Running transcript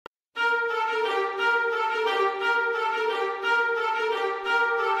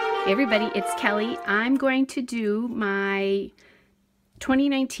Hey everybody, it's Kelly. I'm going to do my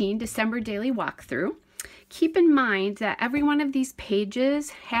 2019 December daily walkthrough. Keep in mind that every one of these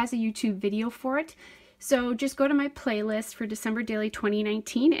pages has a YouTube video for it. So just go to my playlist for December daily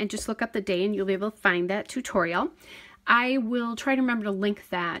 2019 and just look up the day and you'll be able to find that tutorial. I will try to remember to link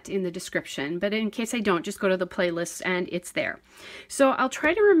that in the description, but in case I don't, just go to the playlist and it's there. So I'll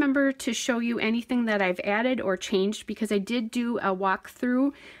try to remember to show you anything that I've added or changed because I did do a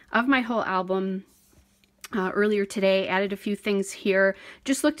walkthrough of my whole album earlier today, added a few things here.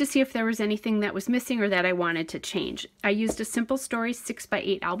 Just look to see if there was anything that was missing or that I wanted to change. I used a Simple Story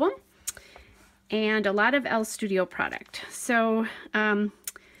 6x8 album and a lot of L Studio product. So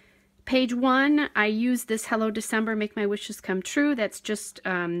page 1, I used this Hello December, Make My Wishes Come True. That's just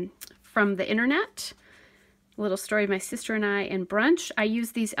from the internet. A little story of my sister and I and brunch. I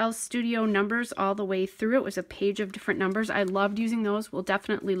used these L Studio numbers all the way through. It was a page of different numbers. I loved using those. We'll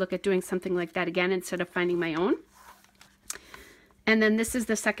definitely look at doing something like that again instead of finding my own. And then this is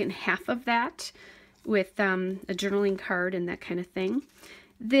the second half of that with a journaling card and that kind of thing.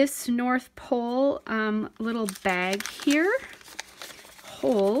 This North Pole little bag here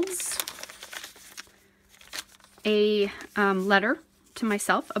holds a letter to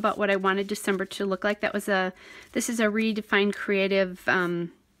myself about what I wanted December to look like. This is a Redefined Creative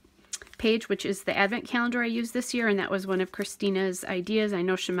page, which is the Advent calendar I used this year, and that was one of Christina's ideas. I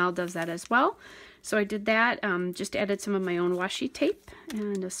know Shamel does that as well. So I did that, just added some of my own washi tape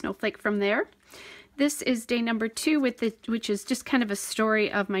and a snowflake from there. This is day number 2, which is just kind of a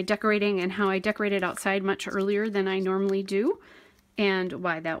story of my decorating and how I decorated outside much earlier than I normally do and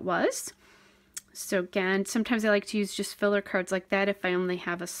why that was. So again, sometimes I like to use just filler cards like that if I only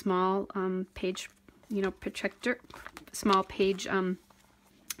have a small page, projector, small page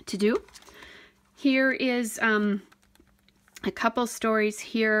to do. Here is a couple stories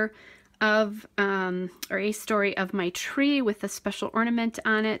here of, or a story of my tree with a special ornament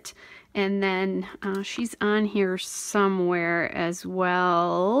on it. And then she's on here somewhere as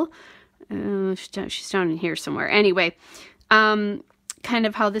well. She's down in here somewhere. Anyway, kind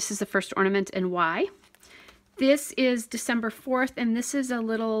of how this is the first ornament and why. This is December 4th, and this is a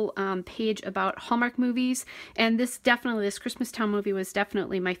little page about Hallmark movies. And this Christmas Town movie was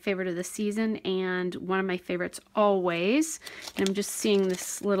definitely my favorite of the season and one of my favorites always. And I'm just seeing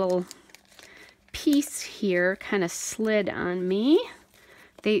this little piece here kind of slid on me.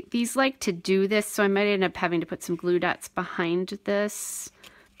 These like to do this, so I might end up having to put some glue dots behind this.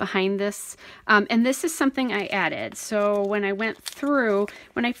 And this is something I added. So when I went through,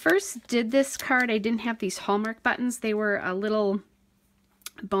 when I first did this card, I didn't have these Hallmark buttons. They were a little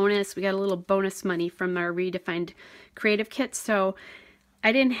bonus. We got a little bonus money from our Redefined Creative kit. So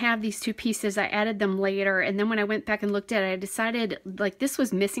I didn't have these two pieces. I added them later. And then when I went back and looked at it, I decided like this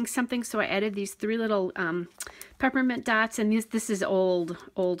was missing something. So I added these 3 little peppermint dots. And this is old,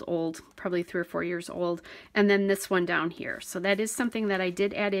 probably 3 or 4 years old. And then this one down here. So that is something that I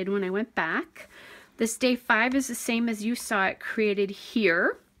did add in when I went back. This day 5 is the same as you saw it created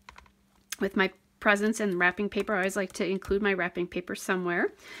here with my presents and wrapping paper. I always like to include my wrapping paper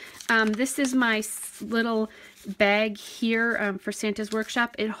somewhere. This is my little bag here for Santa's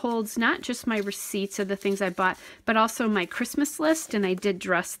Workshop. It holds not just my receipts of the things I bought, but also my Christmas list, and I did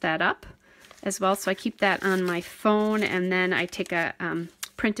dress that up as well. So I keep that on my phone, and then I take a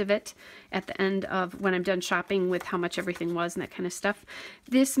print of it at the end of when I'm done shopping with how much everything was and that kind of stuff.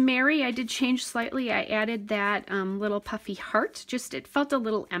 This Mary I did change slightly. I added that little puffy heart. Just it felt a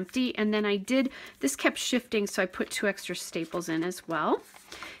little empty, and then this kept shifting, so I put 2 extra staples in as well.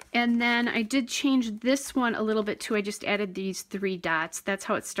 And then I did change this one a little bit too. I just added these 3 dots. That's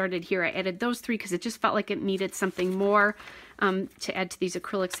how it started here. I added those 3 because it just felt like it needed something more to add to these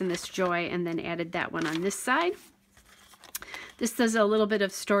acrylics and this joy, and then added that one on this side. This does a little bit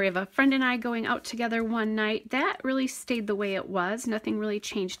of story of a friend and I going out together one night. That really stayed the way it was. Nothing really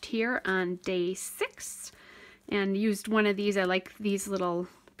changed here on day 6. And used one of these. I like these little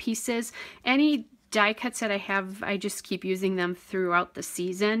pieces. Any die cuts that I have, I just keep using them throughout the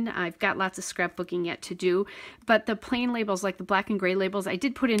season. I've got lots of scrapbooking yet to do, but the plain labels, like the black and gray labels, I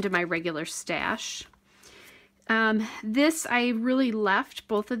did put into my regular stash. This I really left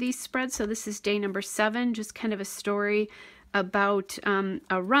both of these spreads, so this is day number 7, just kind of a story about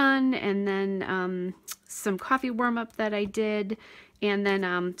a run, and then some coffee warm-up that I did, and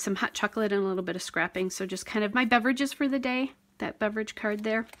then some hot chocolate and a little bit of scrapping, so just kind of my beverages for the day, that beverage card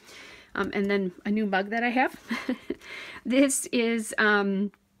there. And then a new mug that I have. This is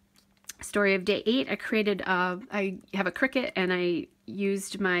Story of day 8, I created, I have a Cricut, and I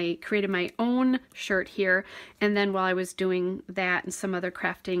created my own shirt here. And then while I was doing that and some other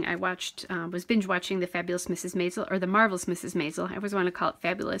crafting, I was binge watching The Fabulous Mrs. Maisel, or The Marvelous Mrs. Maisel. I always want to call it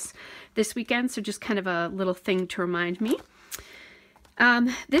Fabulous, this weekend. So just kind of a little thing to remind me.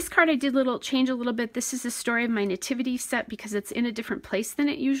 This card I did change a little bit. This is the story of my nativity set because it's in a different place than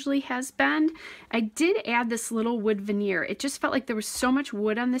it usually has been. I did add this little wood veneer. It just felt like there was so much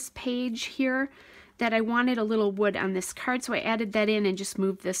wood on this page here that I wanted a little wood on this card, so I added that in and just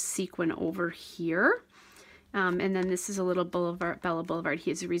moved this sequin over here. And then this is a little Bella Boulevard.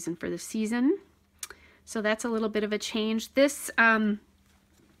 He has a reason for the season. So that's a little bit of a change. This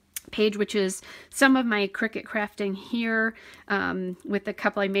page, which is some of my Cricut crafting here, with a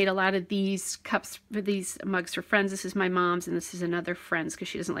couple. I made a lot of these cups for these mugs for friends. This is my mom's, and this is another friend's because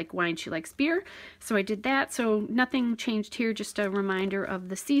she doesn't like wine, she likes beer. So I did that. So nothing changed here, just a reminder of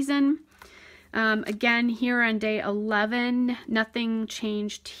the season. Again, here on day 11, nothing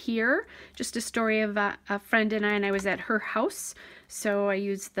changed here. Just a story of a friend and I was at her house. So I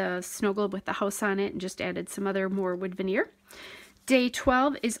used the snow globe with the house on it and just added some other more wood veneer. Day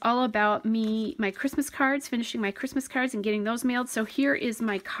 12 is all about my Christmas cards, finishing my Christmas cards and getting those mailed. So here is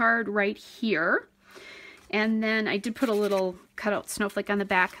my card right here. And then I did put a little cutout snowflake on the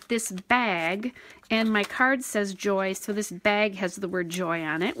back. This bag, and my card says joy, so this bag has the word joy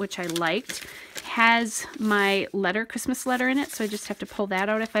on it, which I liked. Has my letter, Christmas letter in it, so I just have to pull that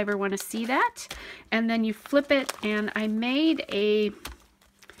out if I ever want to see that. And then you flip it, and I made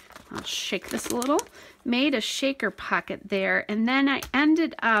I'll shake this a little, made a shaker pocket there, and then I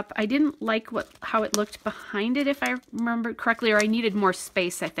ended up, I didn't like how it looked behind it, if I remember correctly, or I needed more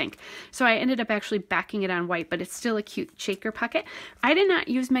space, I think. So I ended up actually backing it on white, but it's still a cute shaker pocket. I did not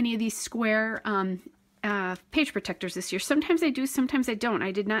use many of these square page protectors this year. Sometimes I do, sometimes I don't.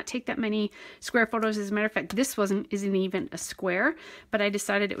 I did not take that many square photos. As a matter of fact, this isn't even a square, but I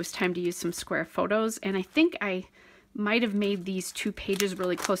decided it was time to use some square photos, and I think I might have made these two pages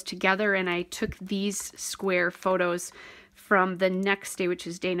really close together, and I took these square photos from the next day, which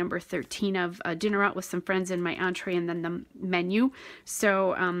is day number 13 of dinner out with some friends and my entree and then the menu.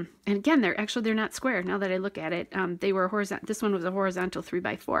 So, and again, they're not square now that I look at it. They were horizontal. This one was a horizontal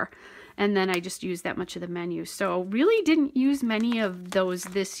 3x4. And then I just used that much of the menu. So really didn't use many of those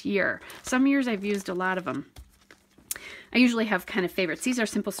this year. Some years I've used a lot of them. I usually have kind of favorites. These are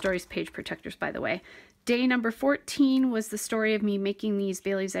Simple Stories page protectors, by the way. Day number 14 was the story of me making these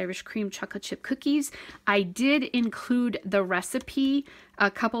Bailey's Irish Cream chocolate chip cookies. I did include the recipe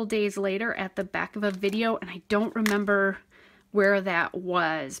a couple days later at the back of a video, and I don't remember where that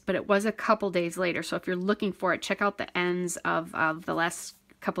was, but it was a couple days later. So if you're looking for it, check out the ends of the last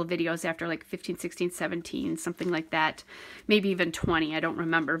couple of videos after, like 15, 16, 17, something like that. Maybe even 20, I don't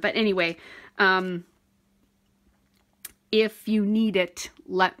remember. But anyway, if you need it,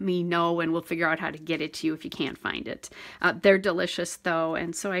 let me know and we'll figure out how to get it to you if you can't find it. They're delicious though,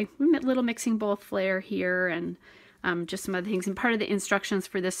 and so I little mixing bowl flair here and just some other things. And part of the instructions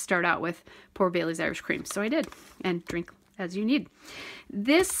for this start out with pour Bailey's Irish Cream. So I did, and drink as you need.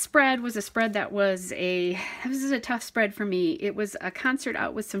 This spread was a spread that was this is a tough spread for me. It was a concert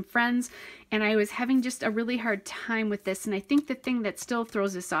out with some friends, and I was having just a really hard time with this. And I think the thing that still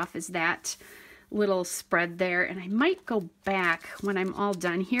throws this off is that little spread there, and I might go back when I'm all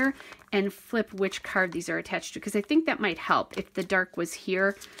done here and flip which card these are attached to, because I think that might help. If the dark was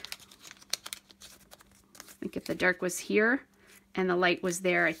here, I think if the dark was here and the light was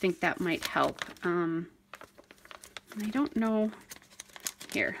there, I think that might help. I don't know.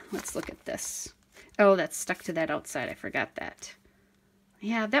 Here, let's look at this. Oh, that's stuck to that outside. I forgot that.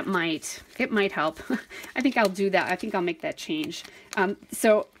 Yeah, it might help. I think I'll do that. I think I'll make that change.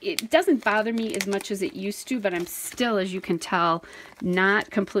 So it doesn't bother me as much as it used to, but I'm still, as you can tell, not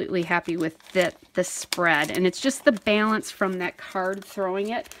completely happy with the spread. And it's just the balance from that card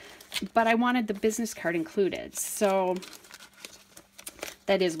throwing it. But I wanted the business card included. So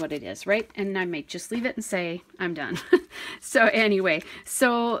that is what it is, right? And I might just leave it and say, I'm done. So anyway,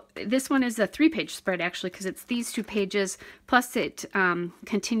 so this one is a 3-page spread actually, because it's these 2 pages, plus it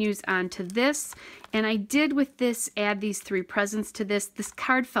continues on to this. And I did with this add these 3 presents to this. This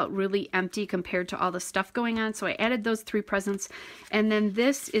card felt really empty compared to all the stuff going on, so I added those 3 presents. And then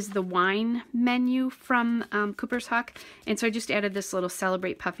this is the wine menu from Cooper's Hawk, and so I just added this little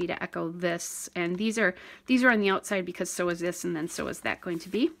Celebrate Puffy to echo this. And these are on the outside because so is this, and then so is that going to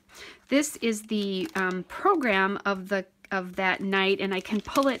be. This is the program of that night, and I can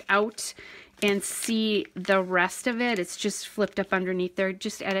pull it out and see the rest of it. It's just flipped up underneath there.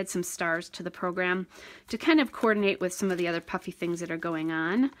 Just added some stars to the program to kind of coordinate with some of the other puffy things that are going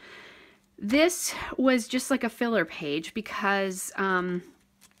on. This was just like a filler page because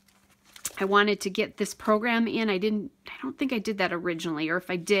I wanted to get this program in. I don't think I did that originally, or if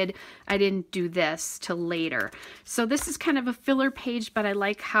I did, I didn't do this till later. So this is kind of a filler page, but I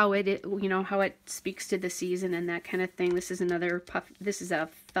like how it you know, how it speaks to the season and that kind of thing. This is another puff. This is a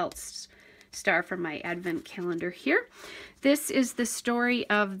felt star from my advent calendar here. This is the story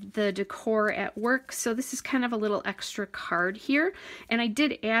of the decor at work. So this is kind of a little extra card here. And I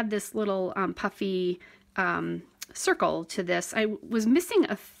did add this little puffy circle to this. I was missing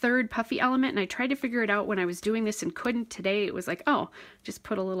a third puffy element, and I tried to figure it out when I was doing this and couldn't. Today it was like, oh, just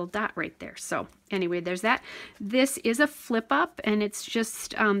put a little dot right there. So anyway, there's that. This is a flip up, and it's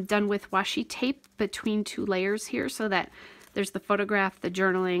just done with washi tape between two layers here, so that there's the photograph, the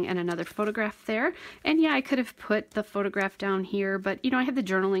journaling, and another photograph there. And yeah, I could have put the photograph down here, but you know, I have the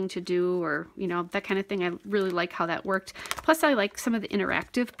journaling to do, or you know, that kind of thing. I really like how that worked. Plus, I like some of the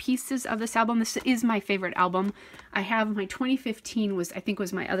interactive pieces of this album. This is my favorite album. I have my 2015 was, I think,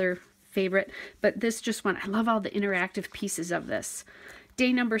 was my other favorite, but this just one, I love all the interactive pieces of this.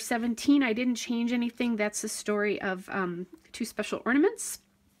 Day number 17, I didn't change anything. That's the story of 2 special ornaments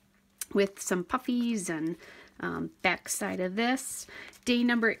with some puffies and back side of this. Day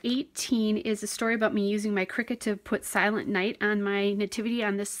number 18 is a story about me using my Cricut to put Silent Night on my nativity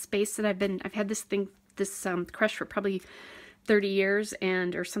on this space that I've had this thing, this crush for probably 30 years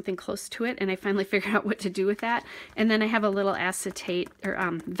or something close to it, and I finally figured out what to do with that. And then I have a little acetate or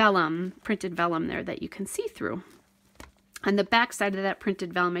vellum, printed vellum there that you can see through. On the back side of that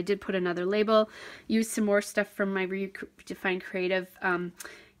printed vellum, I did put another label, used some more stuff from my Redefine Creative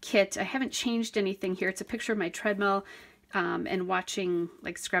kit. I haven't changed anything here. It's a picture of my treadmill and watching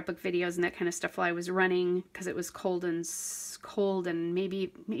like scrapbook videos and that kind of stuff while I was running, because it was cold and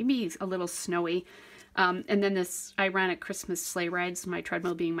maybe a little snowy. And then this ironic Christmas sleigh rides, my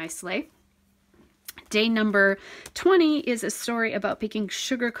treadmill being my sleigh. Day number 20 is a story about baking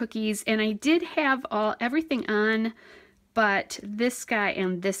sugar cookies, and I did have everything on but this guy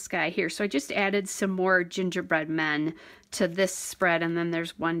and this guy here. So I just added some more gingerbread men to this spread, and then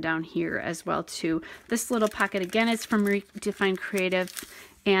there's one down here as well too. This little pocket again is from Redefine Creative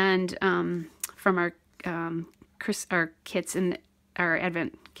and from our kits and our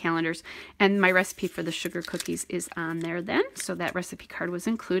advent calendars, and my recipe for the sugar cookies is on there then, so that recipe card was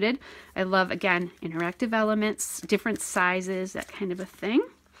included. I love, again, interactive elements, different sizes, that kind of a thing.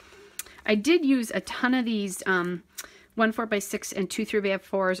 I did use a ton of these 1 4x6 and 2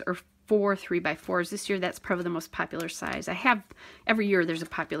 3x4s or 4 3x4s. This year that's probably the most popular size. I have, every year there's a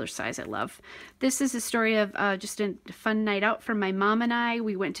popular size I love. This is a story of just a fun night out for my mom and I.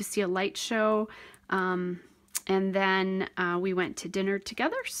 We went to see a light show and then we went to dinner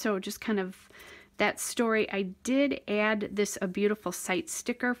together. So just kind of that story. I did add this a beautiful site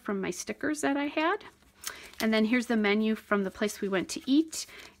sticker from my stickers that I had. And then here's the menu from the place we went to eat.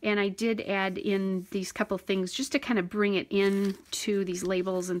 And I did add in these couple things just to kind of bring it into these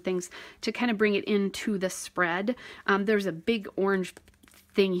labels and things to kind of bring it into the spread. There's a big orange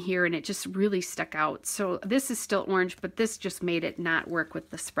thing here and it just really stuck out. So this is still orange, but this just made it not work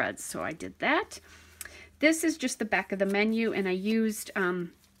with the spread. So I did that. This is just the back of the menu, and I used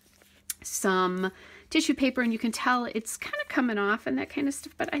some tissue paper, and you can tell it's kind of coming off and that kind of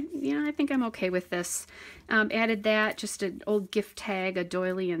stuff, but I think I'm okay with this. Added that, just an old gift tag, a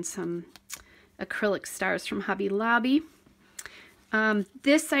doily, and some acrylic stars from Hobby Lobby.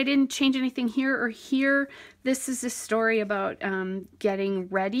 This, I didn't change anything here or here. This is a story about getting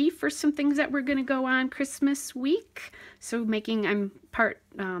ready for some things that we're going to go on Christmas week. So I'm part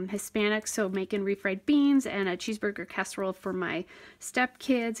Hispanic, so making refried beans and a cheeseburger casserole for my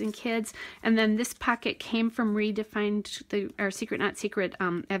stepkids and kids. And then this pocket came from our Secret Not Secret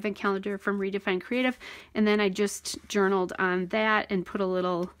advent calendar from Redefine Creative. And then I just journaled on that and put a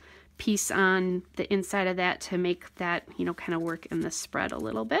little piece on the inside of that to make that, kind of work in the spread a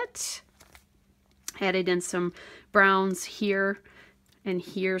little bit. Added in some browns here and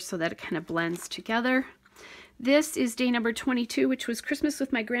here so that it kind of blends together. This is day number 22, which was Christmas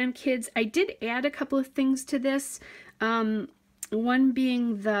with my grandkids. I did add a couple of things to this. One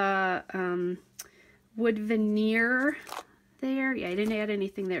being the wood veneer there. Yeah, I didn't add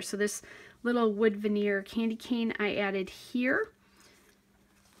anything there. So this little wood veneer candy cane I added here.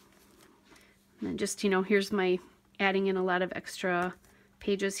 And then just, here's my adding in a lot of extra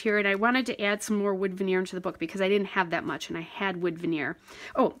pages here. And I wanted to add some more wood veneer into the book because I didn't have that much and I had wood veneer.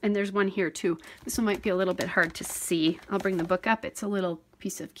 Oh, and there's one here too. This one might be a little bit hard to see. I'll bring the book up. It's a little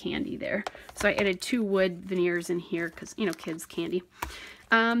piece of candy there. So I added 2 wood veneers in here because, kids candy.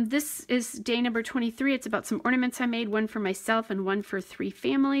 This is day number 23. It's about some ornaments I made, one for myself and one for 3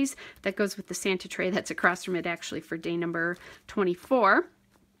 families. That goes with the Santa tray that's across from it actually for day number 24.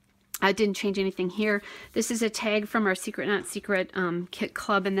 I didn't change anything here. This is a tag from our Secret Not Secret kit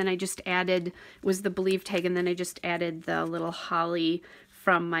club, and then I just added, was the Believe tag, and then I just added the little holly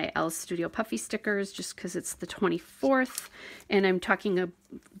from my Elle Studio Puffy stickers just because it's the 24th, and I'm talking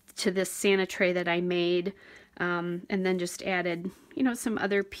to this Santa tray that I made, and then just added, you know, some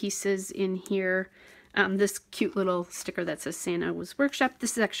other pieces in here. This cute little sticker that says Santa was workshop.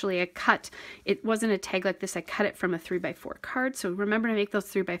 This is actually a cut. It wasn't a tag like this. I cut it from a 3x4 card. So remember to make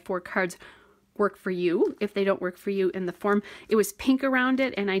those 3x4 cards work for you if they don't work for you in the form. It was pink around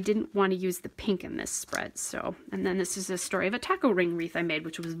it, and I didn't want to use the pink in this spread. So, and then this is a story of a taco ring wreath I made,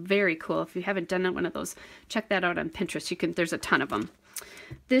 which was very cool. If you haven't done one of those, check that out on Pinterest. You can, there's a ton of them.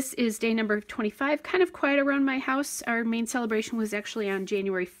 This is day number 25, kind of quiet around my house. Our main celebration was actually on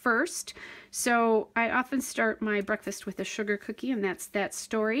January 1st. So I often start my breakfast with a sugar cookie, and that's that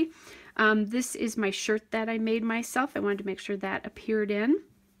story. This is my shirt that I made myself. I wanted to make sure that appeared in.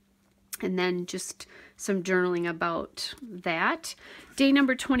 And then just some journaling about that. Day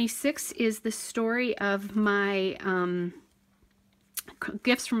number 26 is the story of my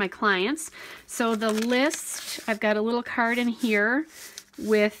gifts from my clients. So the list, I've got a little card in here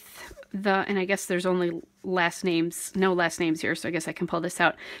with the, and I guess there's only last names, no last names here, so I guess I can pull this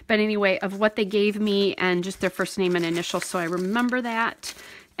out. But anyway, of what they gave me and just their first name and initial, so I remember that.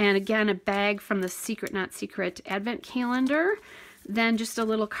 And again, a bag from the Secret Not Secret Advent Calendar. Then just a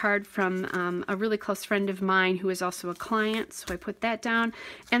little card from a really close friend of mine who is also a client, so I put that down.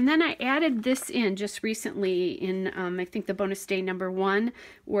 And then I added this in just recently in, I think, the bonus day number 1,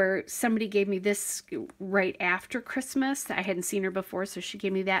 where somebody gave me this right after Christmas. I hadn't seen her before, so she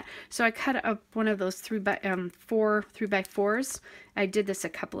gave me that. So I cut up one of those 4 3x4s. I did this a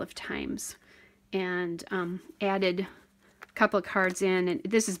couple of times and added a couple of cards in, and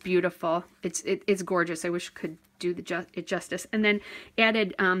this is beautiful. It's gorgeous. I wish I could do it justice. And then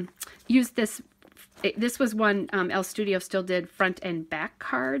added, used this, this was one Elle Studio still did front and back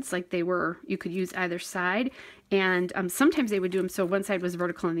cards, like they were, you could use either side, and sometimes they would do them so one side was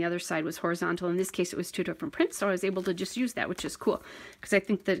vertical and the other side was horizontal. In this case it was 2 different prints, so I was able to just use that, which is cool, because I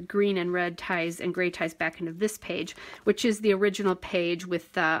think the green and red ties and gray ties back into this page, which is the original page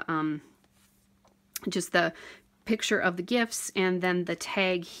with the just the picture of the gifts and then the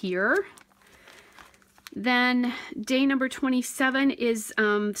tag here. Then day number 27 is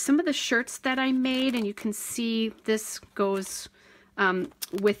some of the shirts that I made, and you can see this goes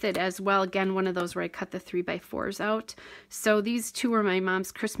with it as well. Again, one of those where I cut the 3x4s out. So these 2 were my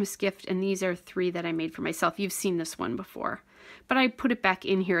mom's Christmas gift, and these are 3 that I made for myself. You've seen this one before, but I put it back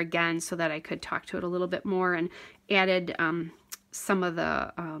in here again so that I could talk to it a little bit more, and added some of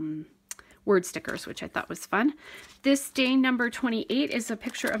the word stickers, which I thought was fun. This day number 28 is a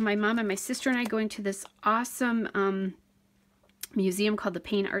picture of my mom and my sister and I going to this awesome museum called the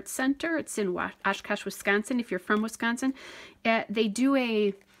Payne Art Center. It's in Oshkosh, Wisconsin, if you're from Wisconsin. They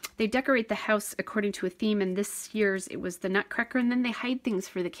decorate the house according to a theme, and this year's it was the Nutcracker, and then they hide things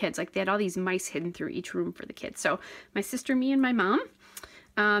for the kids. Like they had all these mice hidden through each room for the kids. So my sister, me, and my mom.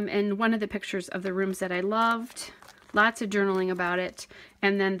 And one of the pictures of the rooms that I loved. Lots of journaling about it,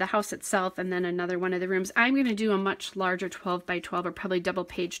 and then the house itself, and then another one of the rooms. I'm going to do a much larger 12x12 or probably double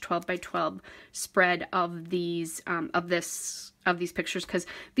page 12x12 spread of these of these pictures, because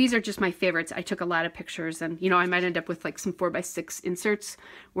these are just my favorites. I took a lot of pictures, and you know, I might end up with like some 4x6 inserts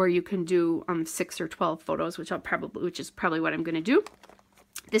where you can do 6 or 12 photos, which is probably what I'm going to do.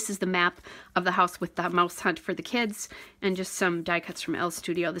 This is the map of the house with the mouse hunt for the kids, and just some die cuts from Elle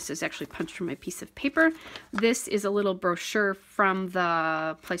Studio. This is actually punched from my piece of paper. This is a little brochure from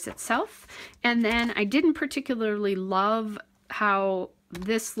the place itself. And then I didn't particularly love how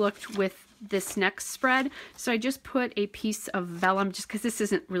this looked with this next spread, so I just put a piece of vellum, just because this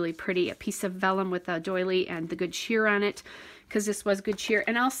isn't really pretty, a piece of vellum with a doily and the Good Cheer on it, because this was Good Cheer.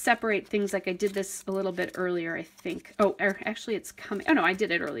 And I'll separate things, like I did this a little bit earlier, I think. Oh, or actually it's coming. Oh no, I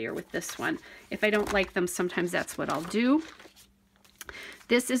did it earlier with this one. If I don't like them, sometimes that's what I'll do.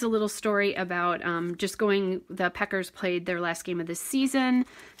 This is a little story about just the Packers played their last game of the season.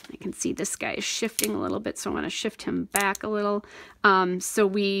 I can see this guy is shifting a little bit, so I want to shift him back a little. So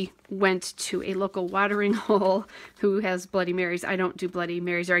we went to a local watering hole who has Bloody Marys. I don't do Bloody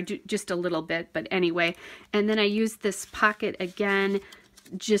Marys, or I do just a little bit, but anyway. And then I used this pocket again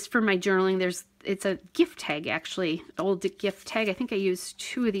just for my journaling. It's a gift tag, actually, old gift tag. I think I used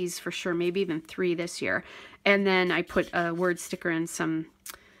 2 of these for sure, maybe even 3 this year. And then I put a word sticker and some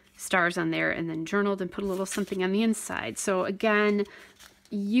stars on there, and then journaled and put a little something on the inside. So again,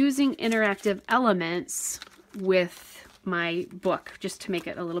 using interactive elements with my book just to make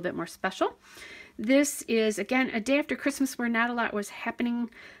it a little bit more special. This is, again, a day after Christmas where not a lot was happening.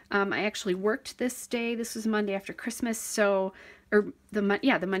 I actually worked this day. This was Monday after Christmas, so, or the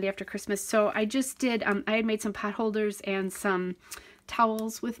Monday after Christmas. So I just did, I had made some pot holders and some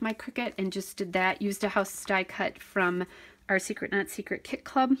towels with my Cricut and just did that. Used a house die cut from our Secret Not Secret Kit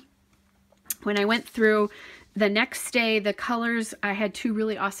Club. When I went through the next day, the colors, I had two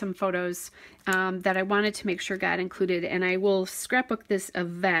really awesome photos that I wanted to make sure got included, and I will scrapbook this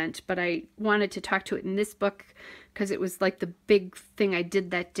event, but I wanted to talk to it in this book because it was like the big thing I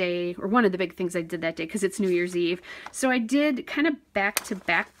did that day, or one of the big things I did that day, because it's New Year's Eve. So I did kind of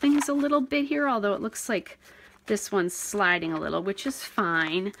back-to-back things a little bit here, although it looks like this one's sliding a little, which is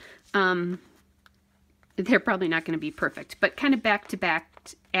fine. They're probably not going to be perfect, but kind of back-to-back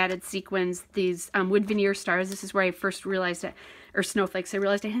added sequins. These wood veneer stars, this is where I first realized that, or snowflakes, I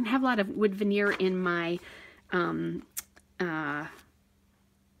realized I didn't have a lot of wood veneer in my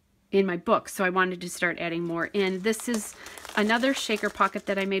book, so I wanted to start adding more in. This is another shaker pocket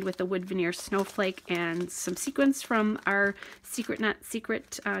that I made with the wood veneer snowflake and some sequins from our Secret Not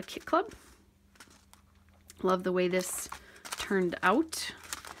Secret Kit Club. Love the way this turned out.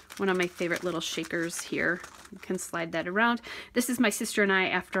 One of my favorite little shakers here. You can slide that around. This is my sister and I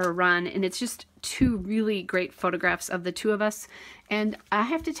after a run, and it's just two really great photographs of the two of us. And I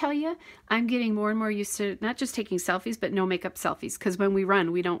have to tell you, I'm getting more and more used to not just taking selfies, but no makeup selfies, because when we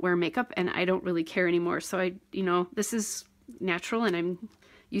run, we don't wear makeup, and I don't really care anymore. So I, you know, this is natural, and I'm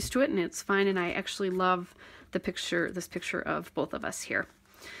used to it, and it's fine. And I actually love the picture, this picture of both of us here.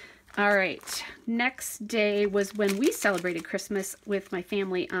 All right, next day was when we celebrated Christmas with my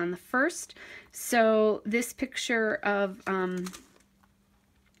family on the 1st. So this picture of,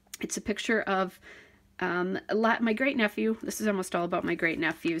 it's a picture of my great-nephew. This is almost all about my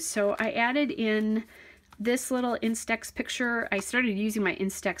great-nephew. So I added in this little Instax picture. I started using my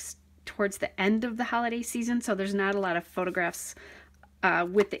Instax towards the end of the holiday season, so there's not a lot of photographs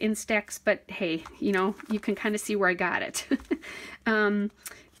with the Instax, but hey, you know, you can kind of see where I got it.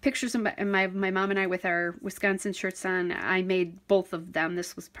 Pictures of my mom and I with our Wisconsin shirts on. I made both of them.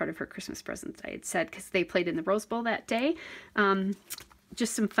 This was part of her Christmas present, I had said, because they played in the Rose Bowl that day.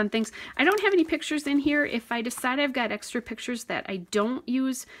 Just some fun things. I don't have any pictures in here. If I decide I've got extra pictures that I don't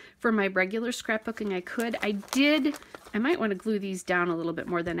use for my regular scrapbooking, I could. I might want to glue these down a little bit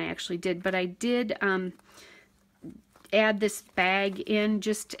more than I actually did, but I did add this bag in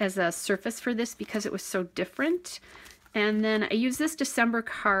just as a surface for this because it was so different. And then I used this December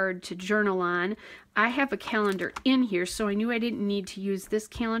card to journal on. I have a calendar in here, so I knew I didn't need to use this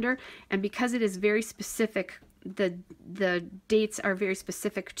calendar. And because it is very specific, the dates are very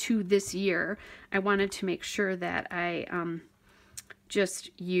specific to this year, I wanted to make sure that I just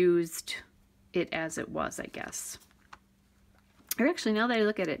used it as it was, I guess. Or actually, now that I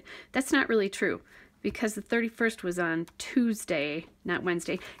look at it, that's not really true, because the 31st was on Tuesday, not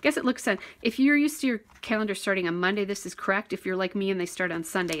Wednesday. I guess it looks on, if you're used to your calendar starting on Monday, this is correct. If you're like me and they start on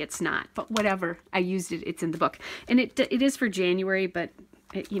Sunday, it's not. But whatever, I used it, it's in the book. And it is for January, but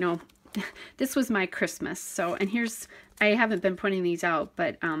you know, this was my Christmas. So, and here's, I haven't been pointing these out,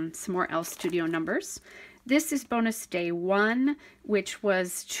 but some more Elle Studio numbers. This is bonus day 1, which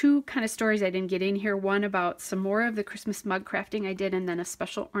was 2 kind of stories I didn't get in here. One about some more of the Christmas mug crafting I did, and then a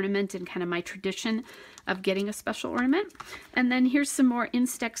special ornament and kind of my tradition of getting a special ornament. And then here's some more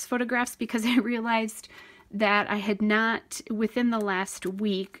Instax photographs, because I realized that I had not, within the last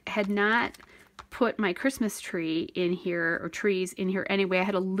week, had not put my Christmas tree in here, or trees in here anyway. I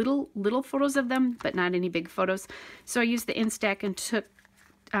had a little photos of them, but not any big photos. So I used the Instax and took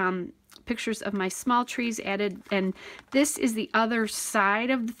pictures of my small trees added, and this is the other side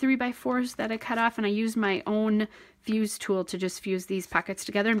of the 3x4s that I cut off, and I used my own fuse tool to just fuse these pockets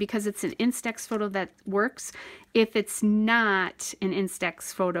together. And because it's an Instax photo, that works. If it's not an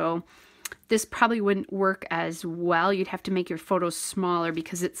Instax photo, this probably wouldn't work as well. You'd have to make your photos smaller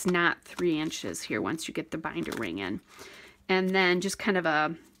because it's not 3 inches here once you get the binder ring in. And then just kind of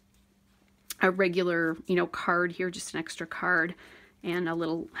a regular, you know, card here, just an extra card. And a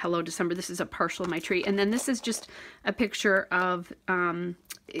little Hello December. This is a partial of my tree. And then this is just a picture of,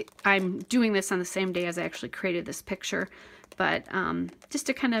 I'm doing this on the same day as I actually created this picture, but just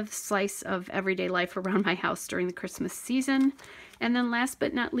a kind of slice of everyday life around my house during the Christmas season. And then last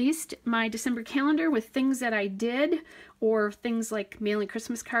but not least, my December calendar with things that I did, or things like mailing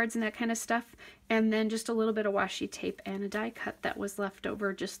Christmas cards and that kind of stuff. And then just a little bit of washi tape and a die cut that was left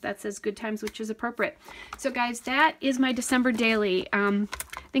over. Just that says good times, which is appropriate. So guys, that is my December daily. I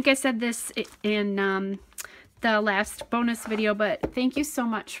think I said this in the last bonus video, but thank you so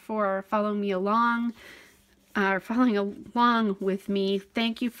much for following along with me.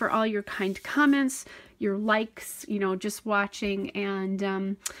 Thank you for all your kind comments, your likes, you know, just watching.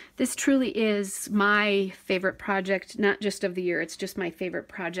 And this truly is my favorite project, not just of the year. It's just my favorite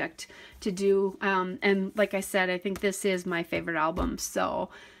project to do. And like I said, I think this is my favorite album. So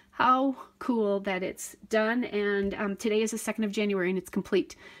how cool that it's done. And today is the 2nd of January and it's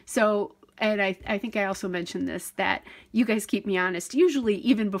complete. So, and I think I also mentioned this, that you guys keep me honest. Usually,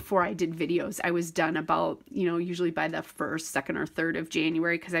 even before I did videos, I was done about, you know, usually by the 1st, 2nd, or 3rd of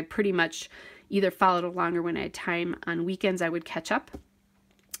January, because I pretty much either followed along or when I had time on weekends, I would catch up.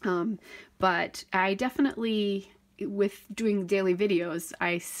 But I definitely, with doing daily videos,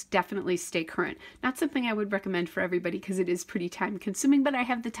 I definitely stay current. Not something I would recommend for everybody because it is pretty time consuming, but I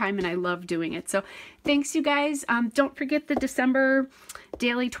have the time and I love doing it. So thanks, you guys. Don't forget the December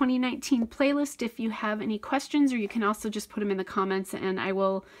daily 2019 playlist if you have any questions, or you can also just put them in the comments and I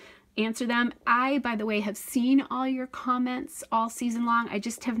will answer them. I, by the way, have seen all your comments all season long. I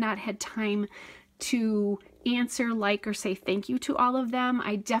just have not had time to answer, like, or say thank you to all of them.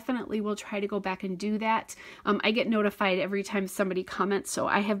 I definitely will try to go back and do that. I get notified every time somebody comments, so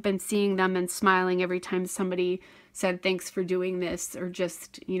I have been seeing them and smiling every time somebody said thanks for doing this, or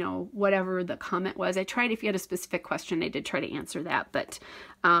just, you know, whatever the comment was. I tried, if you had a specific question, I did try to answer that, but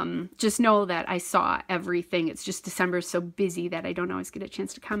just know that I saw everything. It's just December is so busy that I don't always get a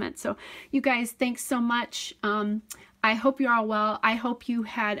chance to comment. So you guys, thanks so much. I hope you're all well. I hope you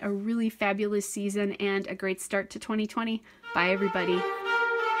had a really fabulous season and a great start to 2020. Bye, everybody.